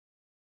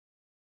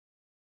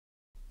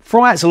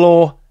Fryettes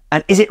Law,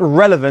 and is it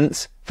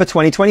relevant for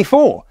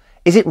 2024?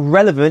 Is it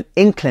relevant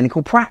in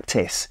clinical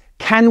practice?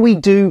 Can we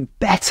do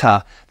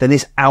better than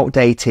this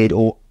outdated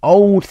or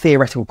old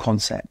theoretical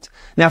concept?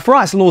 Now,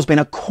 Fryettes Law has been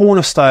a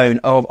cornerstone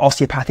of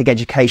osteopathic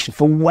education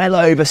for well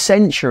over a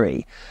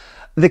century.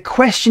 The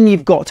question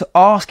you've got to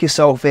ask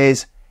yourself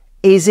is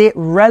it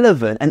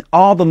relevant, and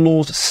are the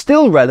laws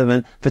still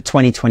relevant for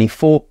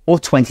 2024 or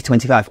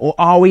 2025? Or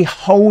are we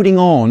holding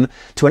on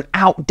to an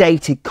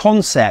outdated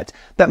concept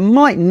that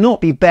might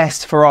not be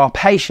best for our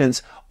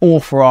patients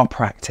or for our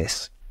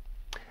practice?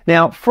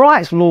 Now,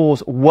 Fryettes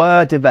laws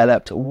were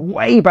developed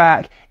way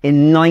back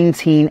in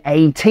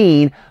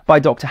 1918 by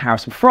Dr.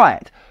 Harrison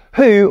Fryette,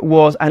 who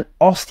was an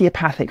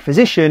osteopathic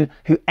physician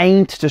who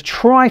aimed to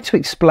try to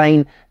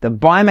explain the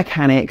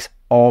biomechanics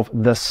of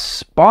the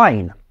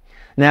spine.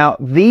 Now,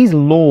 these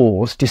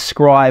laws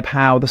describe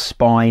how the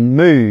spine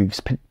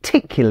moves,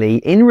 particularly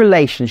in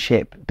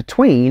relationship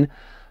between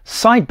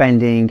side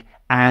bending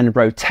and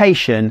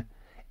rotation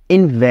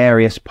in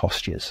various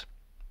postures.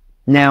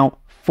 Now,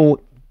 for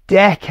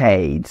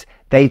decades,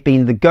 they've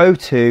been the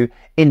go-to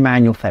in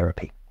manual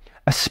therapy,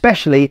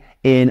 especially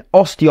in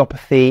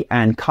osteopathy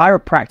and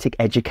chiropractic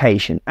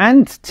education,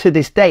 and to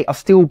this day are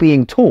still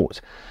being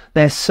taught.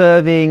 They're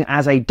serving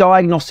as a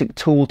diagnostic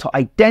tool to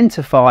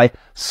identify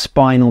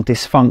spinal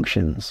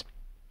dysfunctions.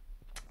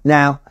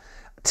 Now,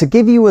 to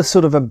give you a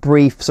sort of a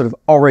brief sort of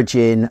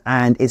origin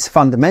and its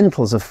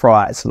fundamentals of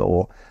Fryettes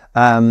Law,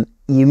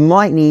 you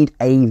might need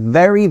a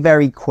very,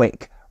 very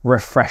quick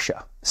refresher.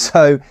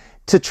 So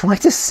to try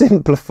to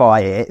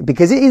simplify it,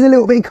 because it is a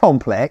little bit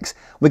complex,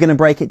 we're going to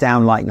break it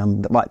down like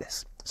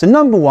this. So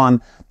number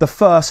one, the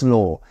first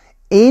law.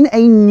 In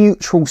a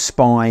neutral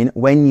spine,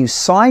 when you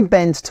side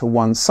bend to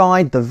one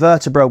side, the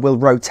vertebra will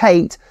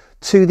rotate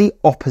to the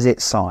opposite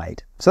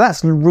side. So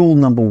that's rule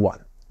number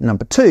one.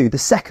 Number two, the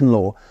second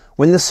law,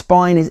 when the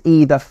spine is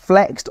either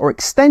flexed or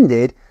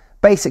extended,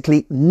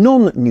 basically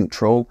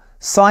non-neutral,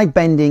 side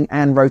bending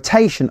and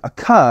rotation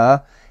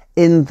occur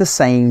in the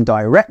same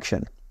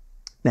direction.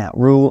 Now,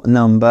 rule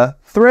number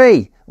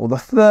three, or the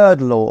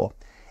third law,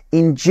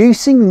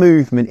 inducing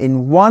movement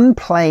in one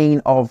plane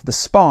of the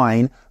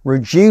spine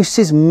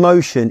reduces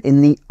motion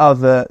in the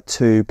other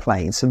two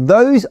planes. So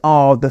those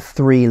are the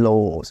three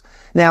laws.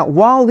 Now,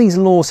 while these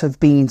laws have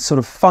been sort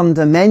of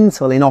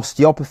fundamental in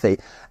osteopathy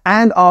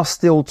and are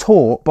still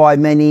taught by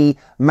many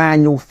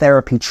manual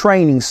therapy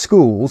training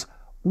schools,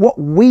 what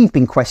we've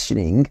been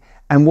questioning,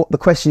 and what the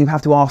question you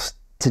have to ask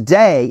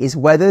today, is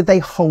whether they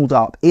hold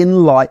up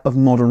in light of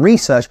modern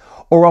research,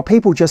 or are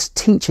people just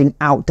teaching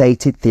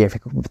outdated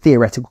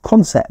theoretical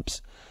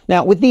concepts?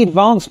 Now, with the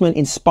advancement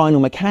in spinal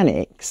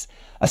mechanics,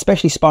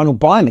 especially spinal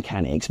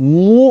biomechanics,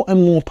 more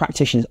and more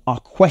practitioners are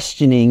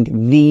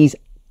questioning these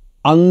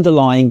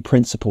underlying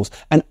principles,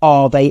 and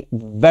are they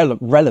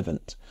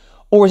relevant?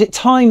 Or is it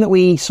time that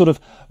we sort of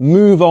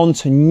move on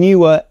to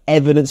newer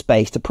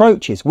evidence-based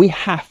approaches? We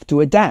have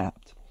to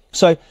adapt.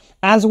 So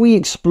as we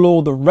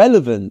explore the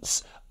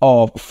relevance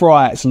of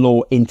Fryettes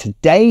Law in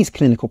today's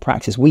clinical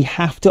practice, we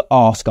have to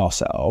ask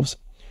ourselves,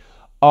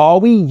 are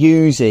we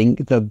using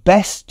the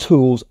best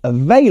tools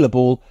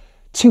available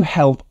to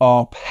help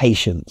our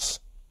patients?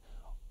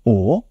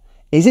 Or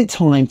is it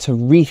time to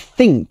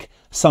rethink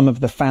some of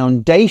the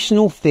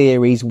foundational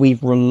theories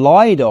we've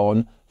relied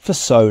on for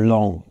so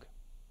long?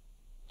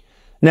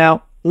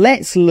 Now,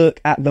 let's look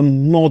at the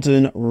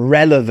modern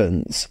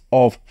relevance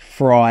of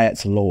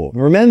Fryettes Law.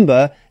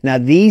 Remember, now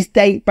these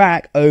date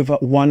back over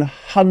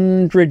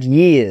 100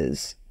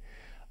 years.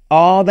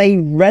 Are they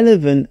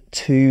relevant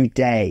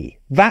today?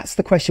 That's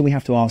the question we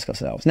have to ask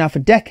ourselves. Now, for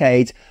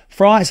decades,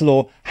 Fryettes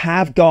Law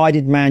have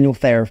guided manual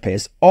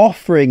therapists,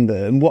 offering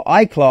them what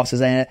I class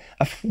as a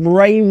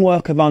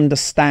framework of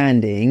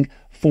understanding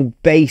for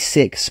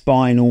basic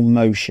spinal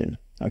motion.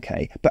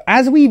 Okay, but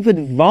as we've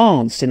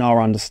advanced in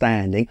our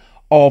understanding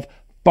of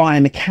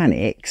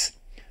biomechanics,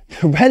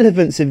 the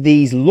relevance of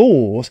these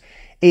laws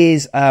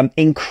is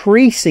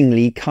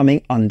increasingly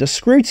coming under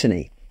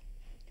scrutiny.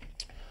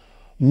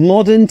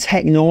 Modern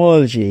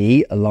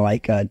technology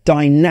like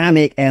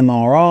dynamic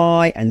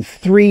MRI and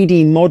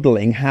 3D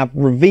modeling have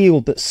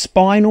revealed that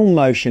spinal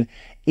motion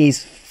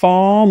is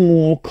far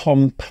more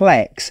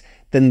complex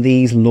than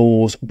these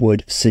laws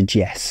would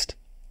suggest.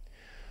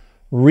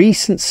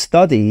 Recent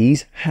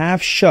studies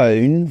have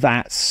shown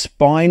that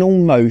spinal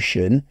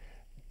motion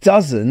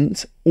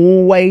doesn't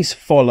always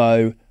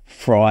follow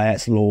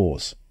Fryettes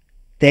laws.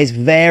 There's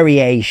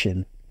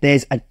variation,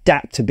 there's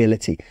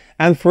adaptability.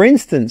 And for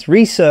instance,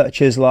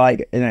 researchers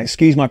like, and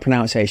excuse my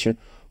pronunciation,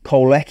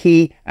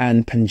 Kolecki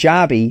and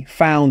Punjabi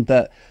found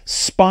that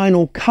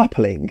spinal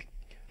coupling,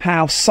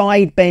 how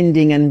side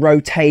bending and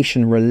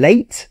rotation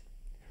relate,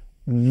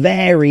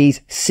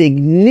 varies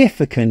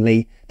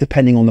significantly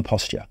depending on the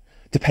posture,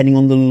 depending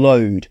on the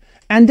load,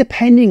 and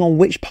depending on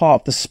which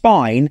part of the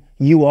spine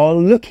you are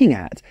looking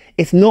at.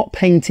 It's not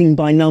painting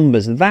by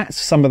numbers. That's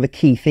some of the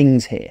key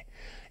things here.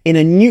 In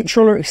a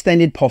neutral or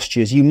extended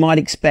postures, you might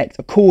expect,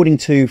 according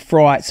to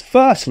Fryette's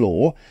first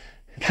law,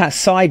 that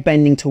side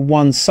bending to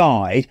one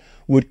side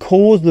would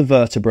cause the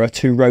vertebra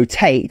to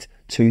rotate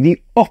to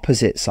the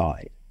opposite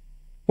side.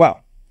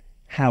 Well,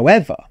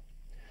 however,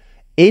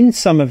 in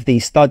some of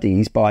these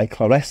studies by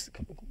Kolwicki,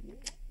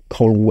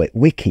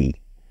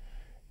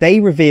 they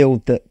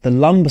revealed that the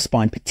lumbar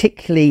spine,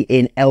 particularly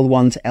in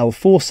L1 to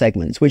L4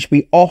 segments, which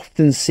we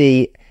often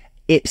see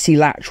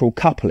ipsilateral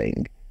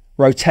coupling,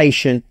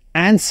 rotation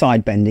and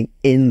side bending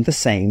in the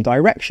same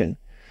direction.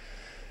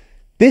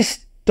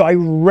 This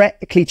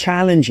directly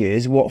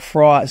challenges what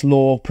Fryettes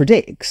Law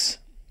predicts.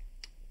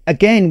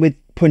 Again, with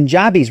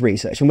Punjabi's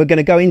research, and we're going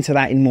to go into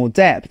that in more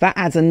depth, that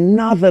adds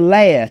another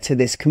layer to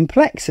this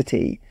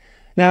complexity.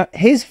 Now,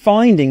 his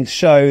findings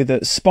show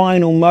that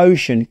spinal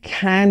motion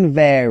can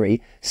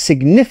vary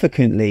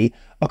significantly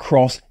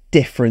across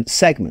different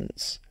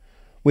segments,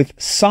 with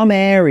some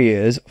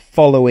areas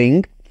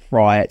following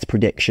Fryette's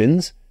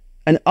predictions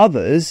and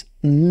others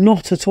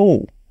not at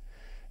all.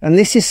 And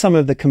this is some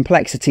of the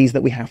complexities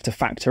that we have to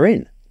factor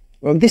in.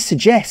 Well, this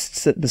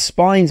suggests that the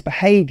spine's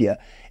behaviour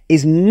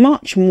is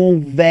much more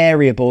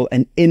variable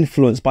and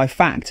influenced by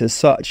factors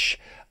such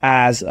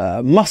as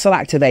muscle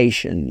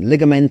activation,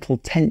 ligamental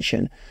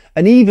tension,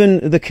 and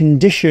even the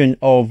condition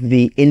of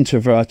the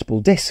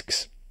intervertebral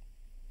discs.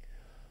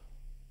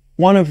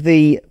 One of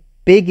the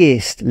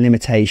biggest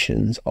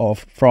limitations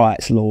of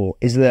Fryettes Law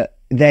is that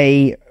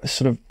they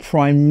sort of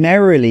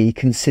primarily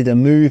consider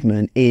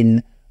movement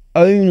in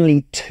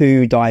only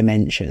two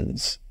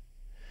dimensions.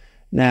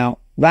 Now,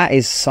 that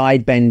is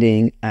side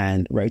bending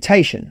and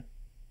rotation.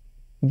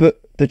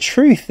 But the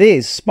truth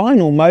is,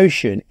 spinal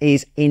motion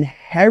is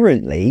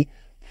inherently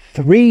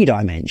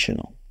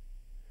three-dimensional.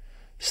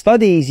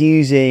 Studies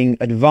using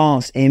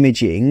advanced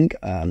imaging,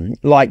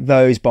 like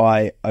those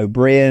by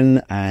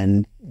O'Brien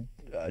and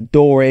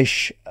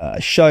Dorish,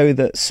 show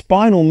that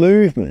spinal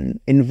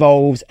movement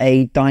involves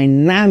a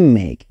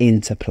dynamic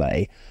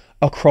interplay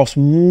across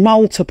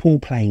multiple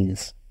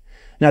planes.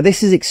 Now,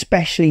 this is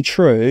especially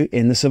true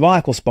in the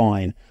cervical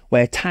spine,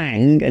 where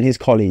Tang and his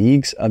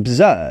colleagues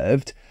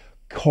observed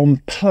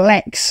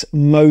complex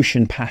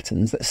motion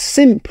patterns that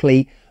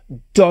simply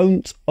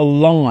don't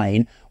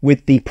align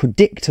with the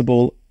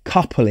predictable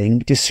coupling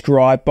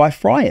described by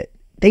Fryette.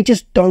 They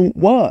just don't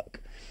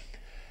work.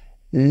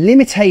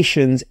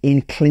 Limitations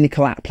in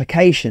clinical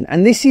application,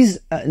 and this is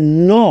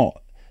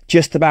not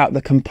just about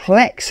the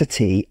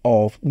complexity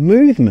of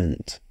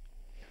movement.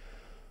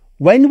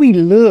 When we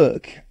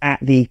look at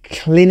the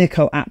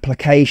clinical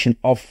application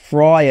of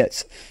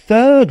Fryette's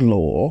third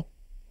law,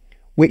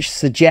 which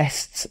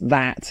suggests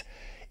that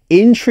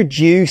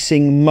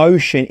introducing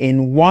motion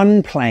in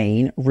one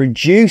plane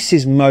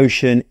reduces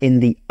motion in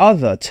the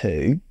other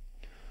two,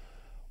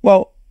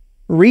 well,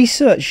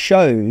 research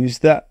shows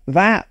that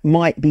that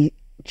might be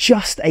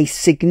just a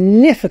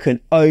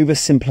significant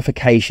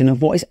oversimplification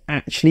of what is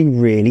actually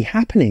really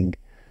happening.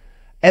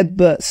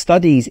 Egbert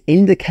studies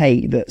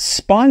indicate that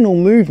spinal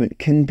movement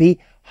can be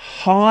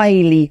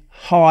highly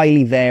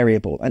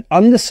variable, and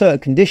under certain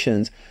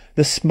conditions,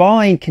 the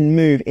spine can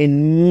move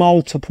in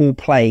multiple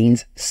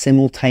planes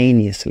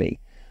simultaneously,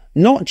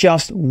 not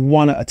just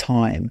one at a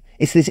time.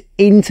 It's this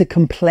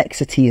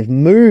intercomplexity of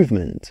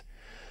movement.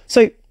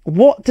 So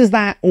what does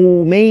that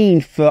all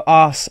mean for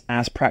us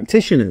as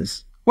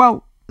practitioners?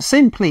 Well,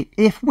 simply,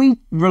 if we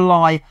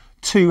rely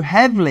too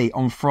heavily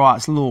on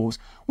Fryette's laws,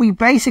 we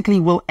basically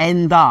will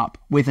end up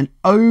with an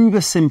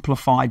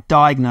oversimplified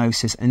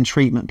diagnosis and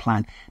treatment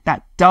plan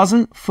that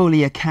doesn't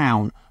fully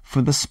account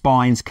for the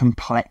spine's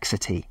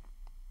complexity.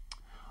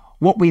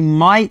 What we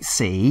might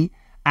see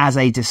as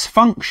a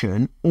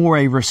dysfunction or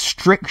a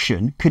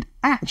restriction could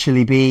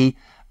actually be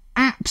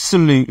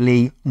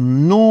absolutely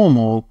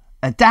normal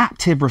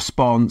adaptive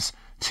response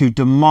to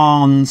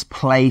demands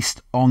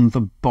placed on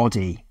the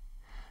body.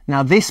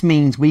 Now, this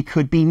means we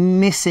could be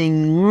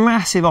missing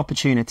massive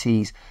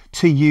opportunities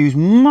to use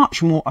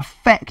much more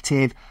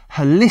effective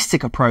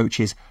holistic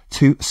approaches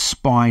to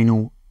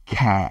spinal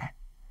care.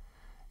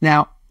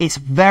 Now, it's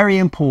very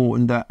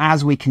important that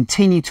as we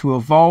continue to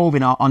evolve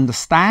in our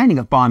understanding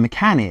of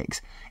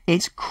biomechanics,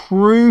 it's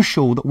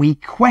crucial that we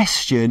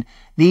question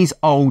these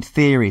old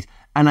theories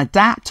and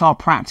adapt our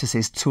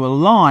practices to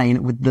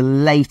align with the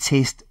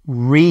latest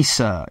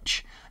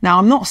research. Now,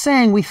 I'm not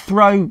saying we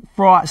throw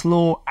Fryettes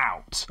Law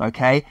out,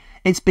 okay?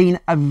 It's been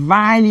a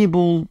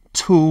valuable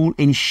tool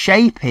in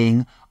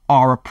shaping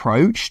our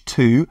approach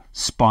to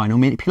spinal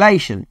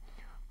manipulation.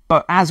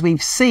 But as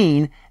we've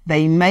seen,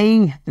 they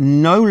may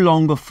no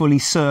longer fully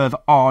serve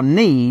our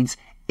needs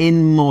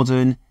in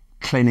modern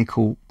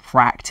clinical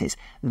practice.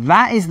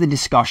 That is the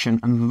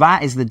discussion and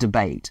that is the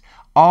debate.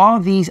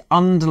 Are these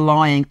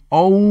underlying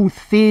old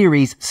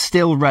theories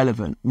still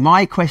relevant?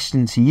 My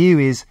question to you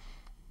is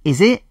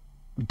it?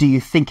 Do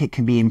you think it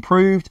can be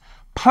improved?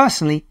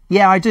 Personally,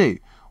 yeah, I do.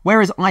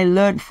 Whereas I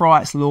learned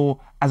Fryettes Law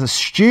as a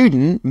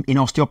student in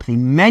osteopathy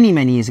many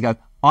years ago,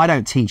 I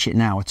don't teach it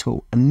now at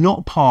all and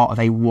not part of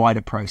a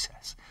wider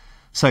process.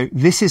 So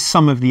this is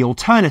some of the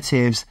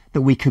alternatives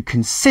that we could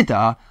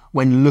consider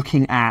when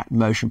looking at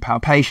motion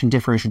palpation,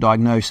 differential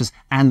diagnosis,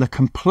 and the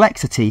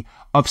complexity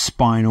of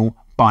spinal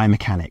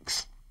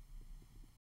biomechanics.